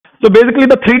So basically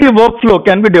the 3D workflow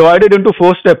can be divided into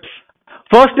 4 steps.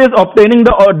 First is obtaining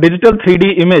the digital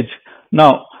 3D image.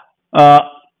 Now,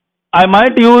 I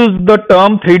might use the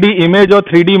term 3D image or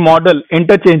 3D model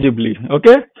interchangeably.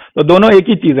 Okay, so दोनों एक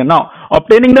ही चीज है. Now,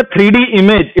 obtaining the 3D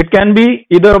image, it can be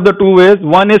either of the two ways.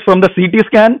 One is from the CT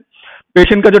scan.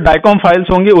 Patient का जो DICOM files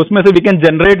होंगी उसमें से we can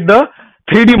generate the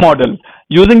 3D model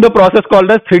using the process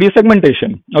called as 3D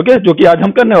segmentation. Okay, जो कि आज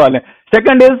हम करने वाले हैं.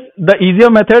 Second is the easier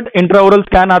method, intraoral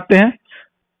scan आते हैं.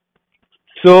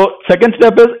 So second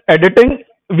step is editing.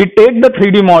 We take the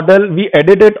 3D model, we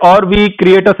edit it, or we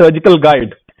create a surgical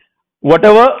guide.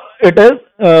 Whatever it is,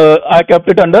 I kept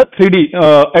it under 3D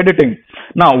editing.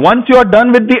 Now, once you are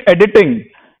done with the editing,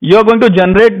 you are going to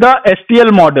generate the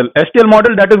STL model. STL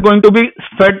model that is going to be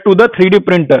fed to the 3D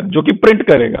printer, जो कि print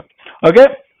करेगा. Okay.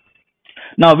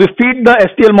 Now we feed the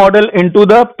STL model into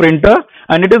the printer,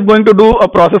 and it is going to do a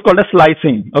process called as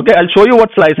slicing. Okay, I'll show you what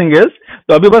slicing is.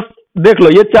 तो अभी बस देख लो,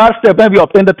 ये 4 step हैं. We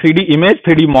obtain the 3D image,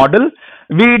 3D model.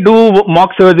 We do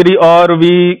mock surgery or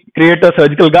we create a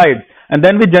surgical guide, and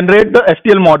then we generate the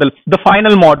STL model, the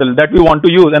final model that we want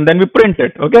to use, and then we print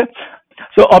it. Okay.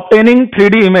 So obtaining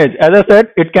 3D image, as I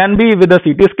said, it can be with a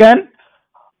CT scan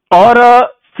or a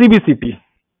CBCT.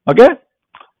 Okay.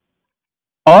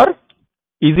 Or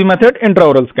easy method,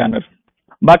 intraoral scanner.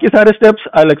 बाकी सारे steps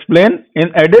I'll explain.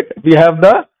 In edit, we have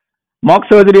the mock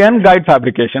surgery and guide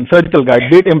fabrication, surgical guide,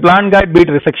 be it implant guide, be it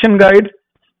resection guide.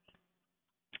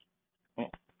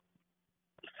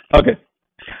 Okay.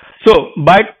 So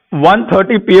by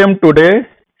 1:30 p.m. today,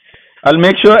 I'll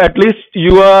make sure at least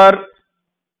you are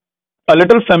a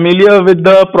little familiar with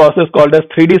the process called as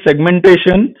 3D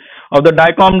segmentation of the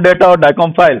DICOM data or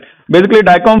DICOM file. Basically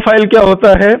DICOM file क्या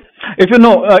होता है? If you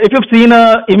know, if you've seen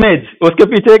a image, उसके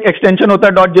पीछे एक extension होता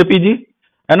है .jpg,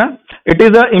 है ना? It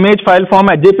is a image file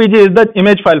format. JPG is the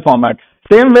image file format.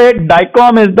 Same way,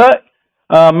 DICOM is the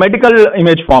medical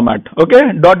image format. Okay,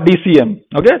 .dcm.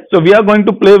 Okay, so we are going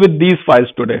to play with these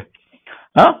files today.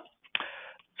 Huh?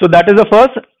 So that is the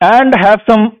first, and have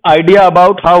some idea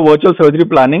about how virtual surgery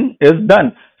planning is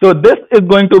done. So this is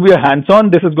going to be a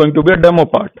hands-on. This is going to be a demo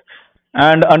part.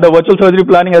 And under virtual surgery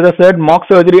planning, as I said, mock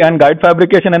surgery and guide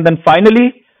fabrication, and then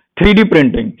finally 3D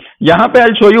printing. यहाँ पे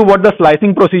I'll show you what the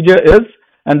slicing procedure is,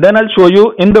 and then I'll show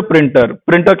you in the printer.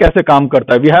 Printer कैसे काम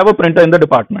करता है? We have a printer in the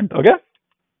department. Okay.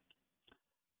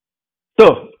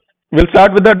 So we'll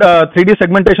start with the 3D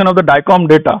segmentation of the DICOM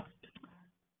data.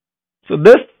 So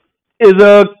this is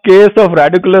a case of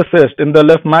radicular cyst in the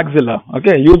left maxilla.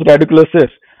 Okay, use radicular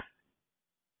cyst.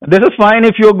 This is fine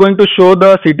if you're going to show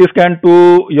the CT scan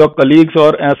to your colleagues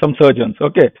or some surgeons.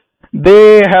 Okay,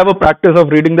 they have a practice of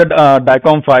reading the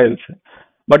DICOM files.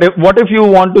 But what if you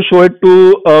want to show it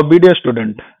to a BDS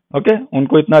student? Okay,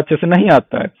 उनको इतना अच्छे से नहीं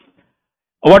आता है.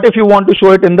 What if you want to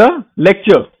show it in the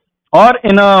lecture or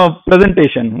in a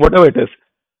presentation, whatever it is?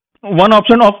 One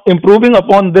option of improving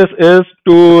upon this is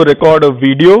to record a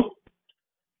video.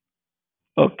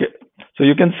 Okay, so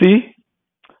you can see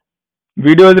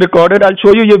video is recorded. I'll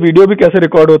show you ये video भी कैसे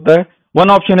record होता है.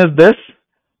 One option is this,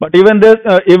 but even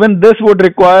this would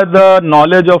require the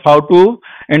knowledge of how to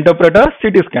interpret a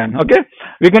CT scan. Okay,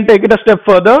 we can take it a step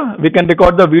further. We can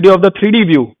record the video of the 3D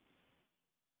view.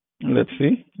 Let's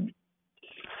see.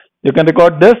 You can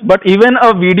record this, but even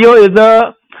a video is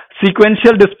a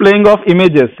sequential displaying of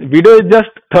images. Video is just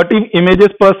 30 images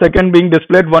per second being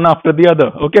displayed one after the other.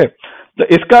 Okay, so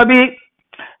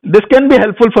this can be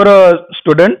helpful for a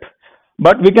student,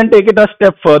 but we can take it a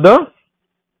step further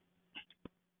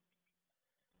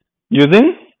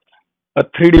using a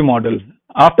 3D model.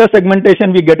 After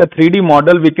segmentation, we get a 3D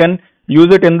model. We can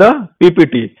use it in the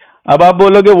PPT. अब आप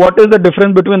बोलोगे, what is the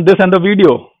difference between this and the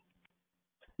video?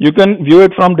 You can view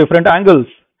it from different angles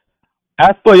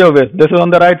as per your wish. This is on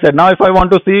the right side. Now, if I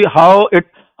want to see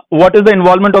what is the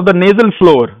involvement of the nasal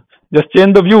floor, just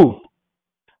change the view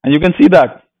and you can see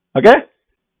that. Okay.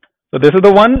 So this is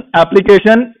the one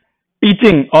application,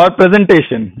 teaching or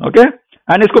presentation. Okay.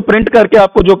 And इसको print करके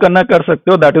आपको जो करना कर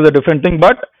सकते हो, that is a different thing.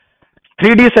 But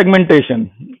 3D segmentation.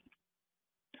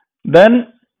 Then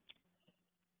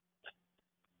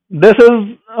this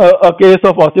is a case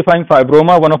of ossifying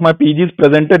fibroma. One of my PGs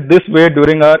presented this way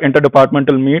during our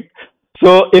interdepartmental meet.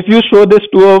 So if you show this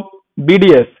to a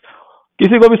BDS,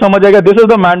 किसी को भी समझ आएगा, this is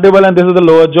the mandible and this is the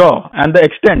lower jaw and the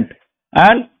extent.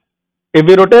 And if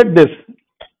we rotate this,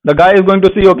 the guy is going to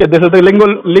see, okay, this is the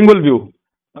lingual view,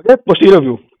 okay, posterior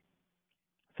view.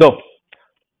 So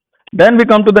then we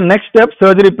come to the next step,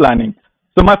 surgery planning.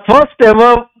 So my first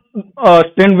ever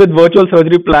stint with virtual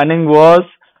surgery planning was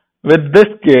with this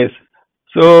case.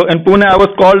 So in Pune, I was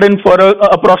called in for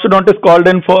a prosthodontist called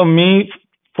in for me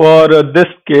for this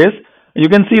case. You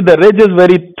can see the ridge is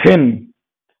very thin.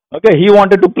 Okay, he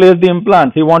wanted to place the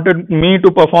implants. He wanted me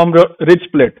to perform ridge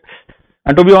split.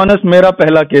 And to be honest, मेरा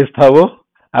पहला case था वो.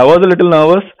 I was a little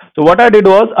nervous. So what I did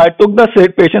was I took the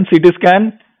patient CT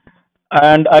scan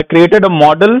and I created a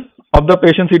model of the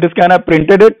patient CT scan. I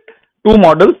printed it, two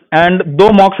models, and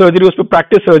दो mock surgery उस पे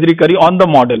practice surgery करी on the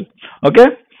model. Okay,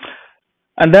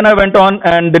 and then I went on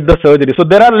and did the surgery. So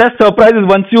there are less surprises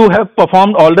once you have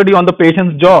performed already on the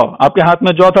patient's jaw. आपके हाथ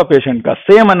में jaw था patient का,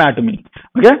 same anatomy.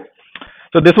 Okay,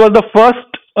 so this was the first.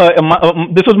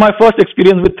 This was my first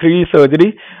experience with 3D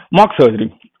surgery, mock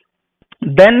surgery.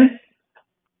 Then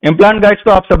implant guides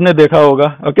तो आप सबने देखा होगा.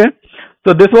 Okay,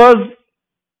 so this was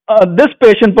this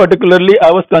patient particularly.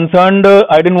 I was concerned.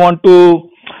 I didn't want to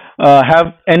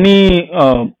have any.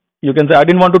 You can say I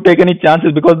didn't want to take any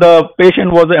chances because the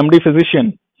patient was an MD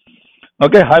physician.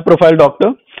 Okay, high profile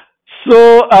doctor.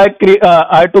 So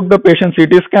I took the patient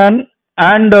CT scan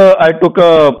and I took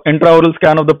a intraoral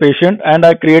scan of the patient and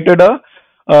I created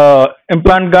a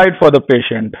implant guide for the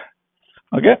patient.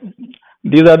 Okay,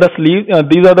 these are the sleeves.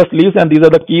 These are the sleeves and these are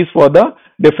the keys for the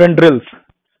different drills.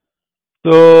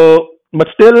 So, but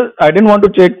still, I didn't want to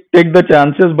take the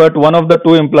chances. But one of the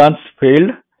two implants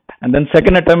failed, and then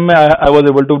second attempt, I was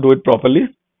able to do it properly.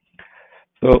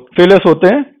 So failures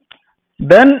होते हैं.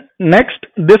 Then next,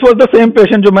 this was the same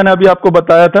patient जो मैंने अभी आपको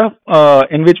बताया था,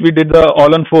 in which we did the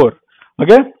all-on-4.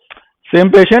 Okay,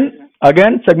 same patient.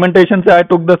 Again, segmentation से I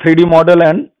took the 3D model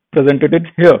and presented it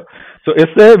here. So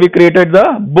इससे we created the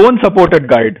bone supported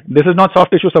guide. This is not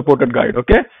soft tissue supported guide.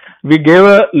 Okay, we gave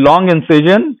a long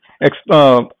incision,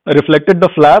 reflected the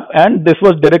flap, and this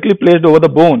was directly placed over the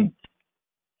bone.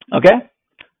 Okay,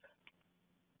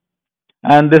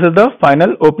 and this is the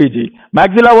final OPG.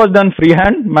 Maxilla was done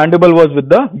freehand, mandible was with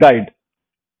the guide.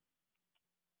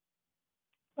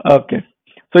 Okay,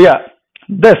 so yeah,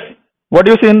 this, what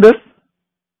do you see in this?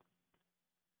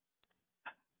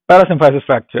 Parasymphysis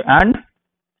fracture and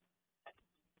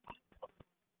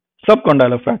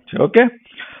subcondylar fracture. Okay,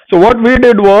 so what we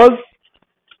did was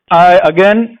I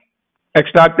again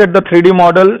extracted the 3D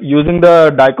model using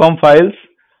the DICOM files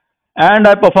and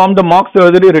I performed the mock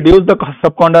surgery, reduced the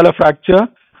subcondylar fracture,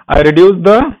 I reduced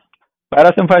the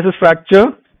parasymphysis fracture,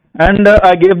 and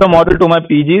I gave the model to my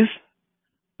PGs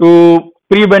to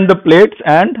pre-bend the plates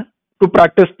and to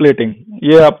practice plating.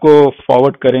 ये आपको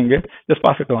forward करेंगे. Just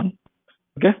pass it on.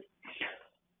 Okay.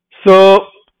 So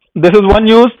this is one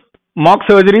use, mock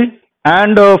surgery,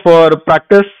 and for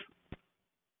practice,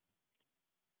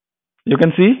 you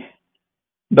can see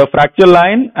the fracture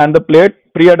line and the plate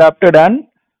pre-adapted and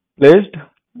placed,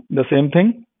 the same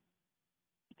thing.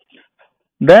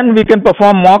 Then we can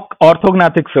perform mock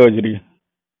orthognathic surgery.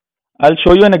 I'll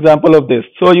show you an example of this.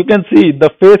 So you can see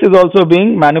the face is also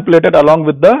being manipulated along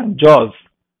with the jaws.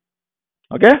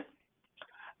 Okay,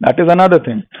 that is another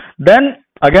thing. Then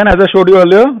again, as I showed you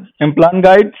earlier, implant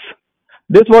guides.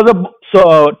 This was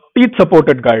a teeth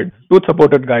supported guide, tooth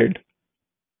supported guide.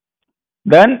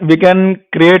 Then we can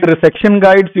create resection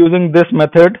guides using this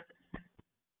method.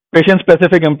 Patient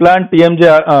specific implant, TMJ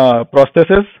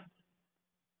prosthesis.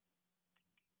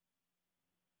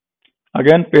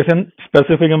 Again, patient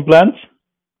specific implants.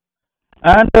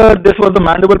 And this was the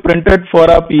mandible printed for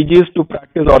our PGs to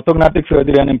practice orthognathic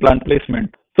surgery and implant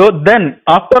placement. So then,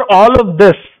 after all of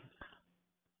this,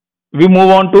 we move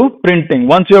on to printing.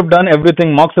 Once you have done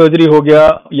everything, mock surgery हो गया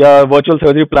या virtual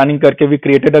surgery planning करके we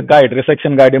created a guide,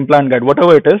 resection guide, implant guide,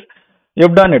 whatever it is, you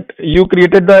have done it. You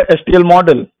created the STL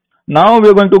model. Now we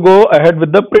are going to go ahead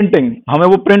with the printing. हमें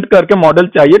वो print करके model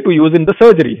चाहिए to use in the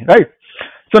surgery, right?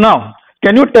 So now,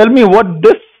 can you tell me what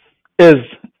this is?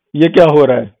 ये क्या हो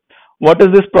रहा है? What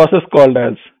is this process called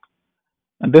as?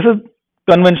 And this is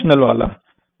conventional वाला.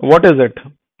 What is it?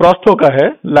 Prostho का है,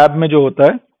 lab में जो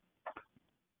होता है.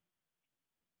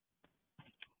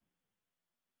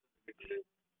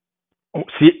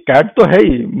 कैट तो है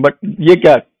ही, बट ये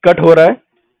क्या कट हो रहा है?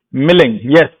 Milling.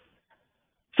 Yes,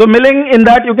 so milling, in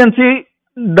that you can see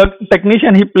the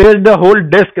technician he placed the whole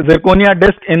disc, zirconia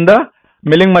disc, in the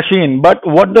milling machine. But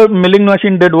what the milling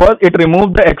machine did was it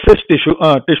removed the excess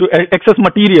excess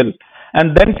material,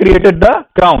 and then created the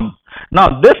crown. Now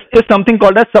this is something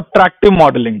called as subtractive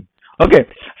modeling. Okay,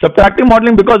 subtractive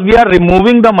modeling, because we are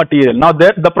removing the material. Now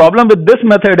the problem with this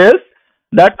method is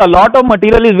that a lot of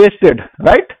material is wasted,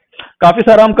 right? काफी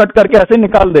सारा हम cut करके ऐसे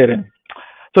निकाल दे रहे हैं.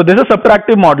 So this is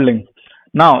subtractive modeling.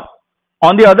 Now,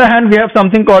 on the other hand, we have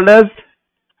something called as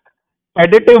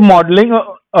additive modeling.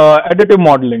 Additive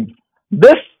modeling.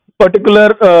 This particular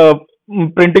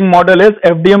printing model is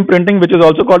FDM printing, which is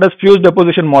also called as fused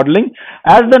deposition modeling.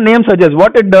 As the name suggests,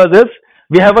 what it does is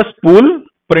we have a spool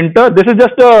printer, this is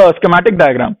just a schematic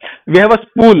diagram. We have a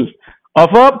spool of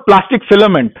a plastic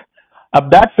filament.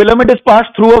 That filament is passed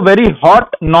through a very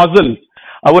hot nozzle.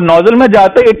 Our nozzle में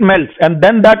जाते it melts, and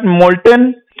then that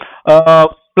molten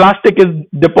plastic is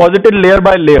deposited layer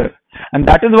by layer, and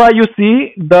that is why you see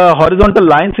the horizontal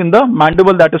lines in the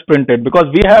mandible that is printed, because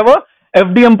we have a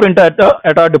FDM printer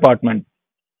at our department.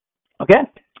 Okay,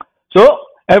 so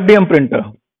FDM printer.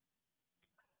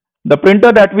 The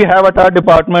printer that we have at our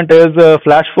department is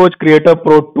FlashForge Creator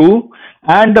Pro 2,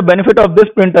 and the benefit of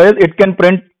this printer is it can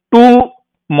print two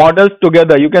models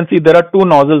together. You can see there are two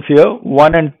nozzles here,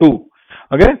 1 and 2.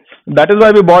 Okay, that is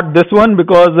why we bought this one,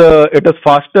 because it is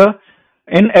faster.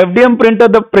 In FDM printer,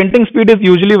 the printing speed is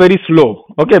usually very slow.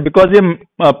 Okay, because ये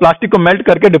plastic को melt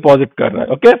करके deposit कर रहा है.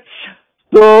 Okay,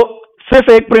 so सिर्फ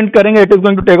एक print करेंगे, it is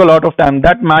going to take a lot of time.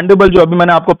 That mandible जो अभी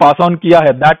मैंने आपको pass on किया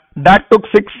है, that took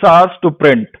 6 hours to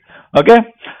print. Okay,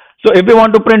 so if we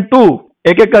want to print two,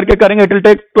 एक एक करके करेंगे, it will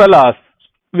take 12 hours.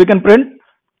 We can print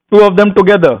two of them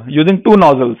together using two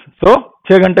nozzles. So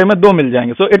 6 घंटे में दो मिल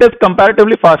जाएंगे. So it is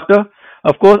comparatively faster,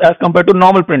 of course, as compared to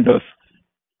normal printers.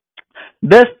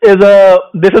 This is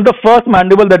the first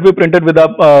mandible that we printed with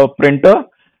a printer.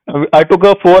 I took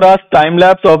a 4 hours time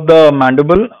lapse of the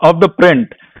mandible of the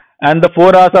print, and the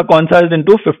 4 hours are concised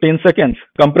into 15 seconds,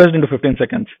 compressed into 15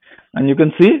 seconds. And you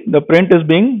can see the print is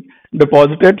being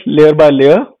deposited layer by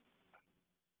layer.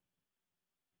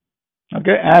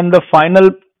 Okay, and the final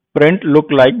print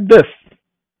look like this.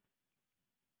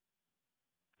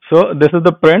 So this is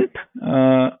the print.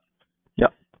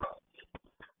 Yeah,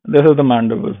 this is the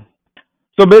mandible.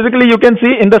 So basically, you can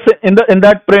see in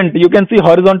that print, you can see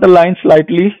horizontal lines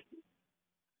slightly.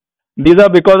 These are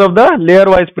because of the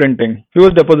layer-wise printing,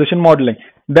 fused deposition modeling.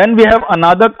 Then we have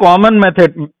another common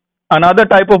method, another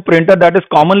type of printer that is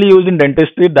commonly used in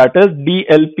dentistry, that is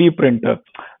DLP printer.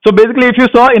 So basically, if you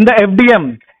saw in the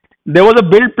FDM, there was a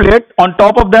build plate. On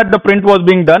top of that, the print was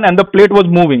being done, and the plate was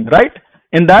moving, right?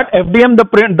 In that FDM,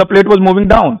 the plate was moving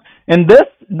down. In this,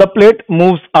 the plate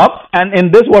moves up, and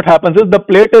in this, what happens is the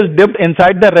plate is dipped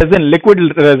inside the resin, liquid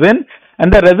resin,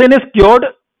 and the resin is cured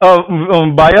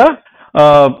by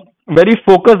a very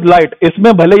focused light.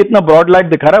 इसमें भले इतना broad light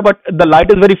दिखा रहा है, but the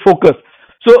light is very focused.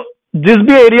 So जिस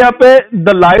भी area पे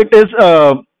the light is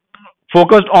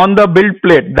focused on the build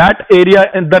plate, that area,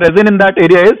 the resin in that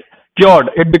area is cured.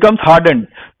 It becomes hardened.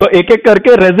 So एक एक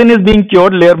करके resin is being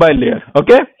cured layer by layer.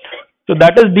 Okay, so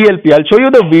that is DLP. I'll show you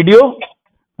the video.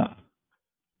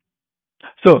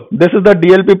 So this is the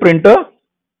DLP printer.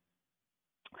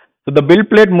 So the build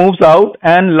plate moves out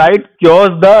and light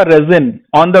cures the resin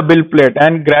on the build plate,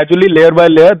 and gradually layer by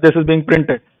layer this is being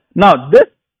printed. Now this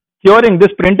curing,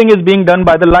 this printing is being done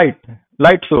by the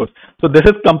light source. So this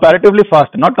is comparatively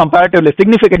faster, not comparatively,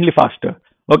 significantly faster.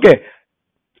 Okay,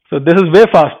 so this is way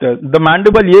faster. The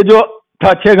mandible ये जो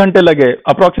था 6 घंटे लगे,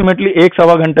 approximately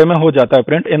 1-1.25 घंटे में हो जाता है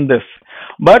print in this.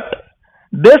 But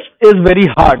this is very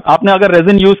hard. आपने अगर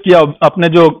resin use किया, अपने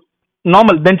जो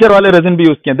normal denture वाले resin भी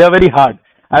use किए, they are very hard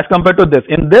as compared to this.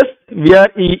 In this, we are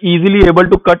easily able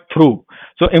to cut through.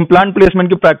 So implant placement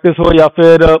की practice हो या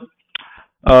फिर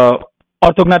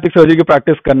orthodontic surgery की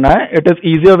practice करना है, it is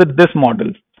easier with this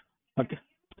model. Okay.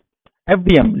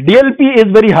 FDM, DLP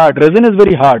is very hard. Resin is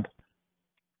very hard.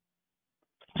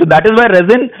 So that is why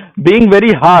resin being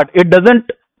very hard, it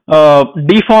doesn't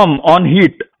deform on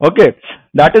heat. Okay,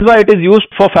 that is why it is used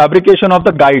for fabrication of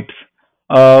the guides,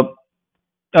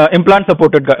 implant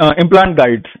supported implant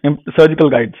guides, surgical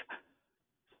guides.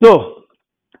 So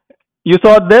you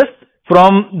saw this,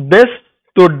 from this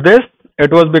to this,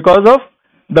 it was because of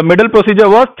the middle procedure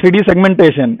was 3D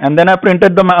segmentation, and then I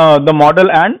printed the model,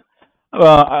 and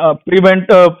prevent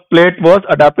plate was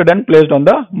adapted and placed on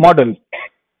the model.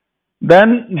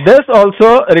 Then this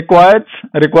also requires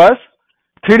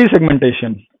 3D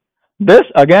segmentation. This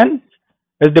again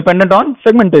is dependent on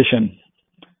segmentation.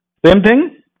 Same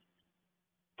thing,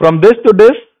 from this to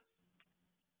this,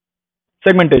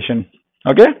 segmentation.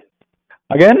 Okay,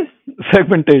 again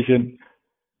segmentation.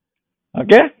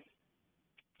 Okay,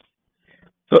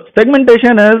 so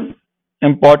segmentation is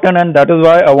important, and that is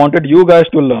why I wanted you guys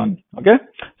to learn. Okay,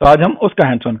 so आज हम उसका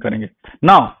hands on करेंगे.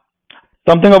 Now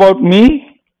something about me.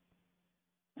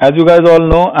 As you guys all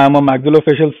know, I am a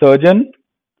maxillofacial surgeon,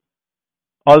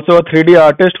 also a 3D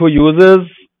artist who uses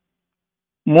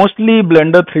mostly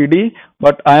Blender 3D,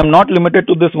 but I am not limited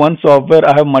to this one software.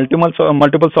 I have multiple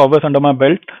softwares under my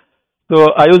belt.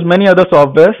 So I use many other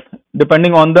softwares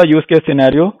depending on the use case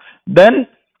scenario. Then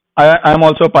I am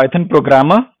also a Python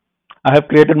programmer. I have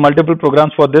created multiple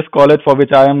programs for this college for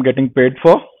which I am getting paid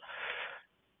for.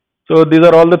 So these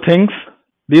are all the things.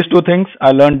 These two things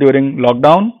I learned during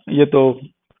lockdown. ये तो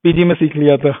PG में सीख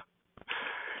लिया था.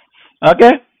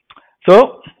 Okay,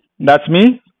 so that's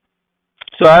me.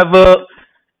 So I've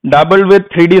dabbled with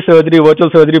 3D surgery, virtual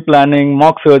surgery planning,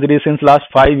 mock surgery since last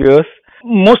 5 years.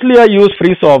 Mostly I use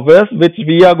free softwares, which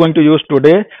we are going to use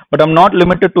today, but I'm not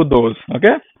limited to those.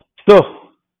 Okay, so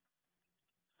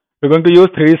we're going to use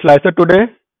 3D Slicer today,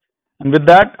 and with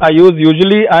that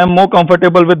usually I am more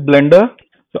comfortable with Blender,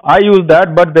 so I use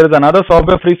that. But there is another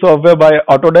software, free software by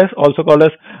Autodesk, also called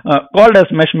as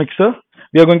Mesh Mixer.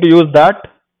 We are going to use that.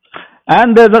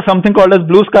 And there's something called as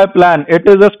Blue Sky Plan. It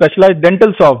is a specialized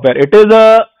dental software. It is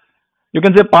a, you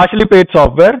can say, partially paid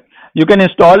software. You can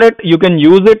install it. You can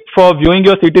use it for viewing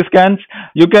your CT scans.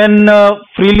 You can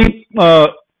freely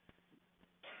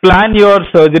plan your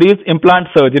surgeries, implant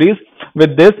surgeries.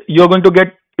 With this, you're going to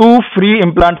get 2 free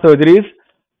implant surgeries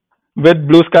with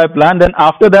Blue Sky Plan. Then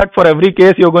after that, for every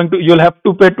case, you'll have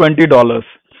to pay $20.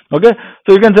 Okay,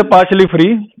 so you can say partially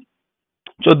free.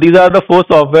 So these are the 4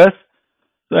 softwares.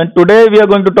 And today we are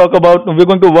going to talk about, we're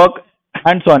going to work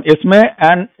hands-on ISME,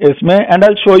 and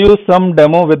I'll show you some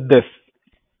demo with this.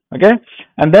 Okay,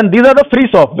 and then these are the free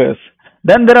softwares.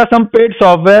 Then there are some paid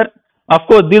software. Of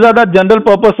course, these are the general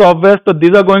purpose softwares. So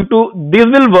these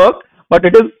will work, but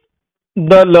the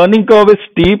learning curve is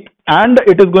steep, and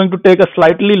it is going to take a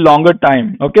slightly longer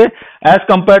time. Okay, as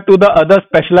compared to the other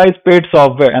specialized paid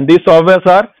software. And these softwares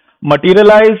are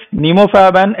Materialize,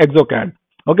 NemoFab, and ExoCAD.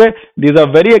 Okay, these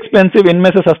are very expensive. इनमें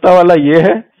से सस्ता वाला ये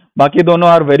है, बाकी दोनों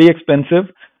are very expensive.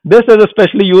 This is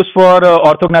especially used for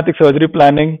orthognathic surgery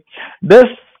planning. This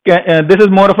is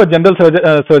more of a general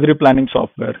surgery planning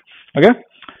software. Okay,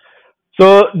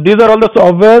 so these are all the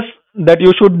softwares that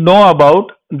you should know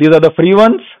about. These are the free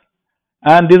ones,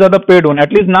 and these are the paid one.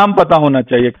 At least नाम पता होना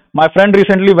चाहिए. My friend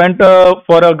recently went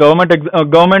for a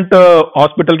government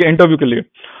hospital के interview के लिए,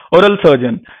 oral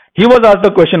surgeon. He was asked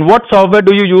the question, what software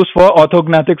do you use for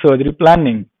orthognathic surgery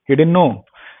planning? He didn't know.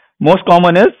 Most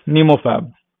common is NemoFab.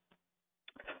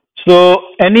 So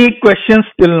any questions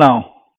till now?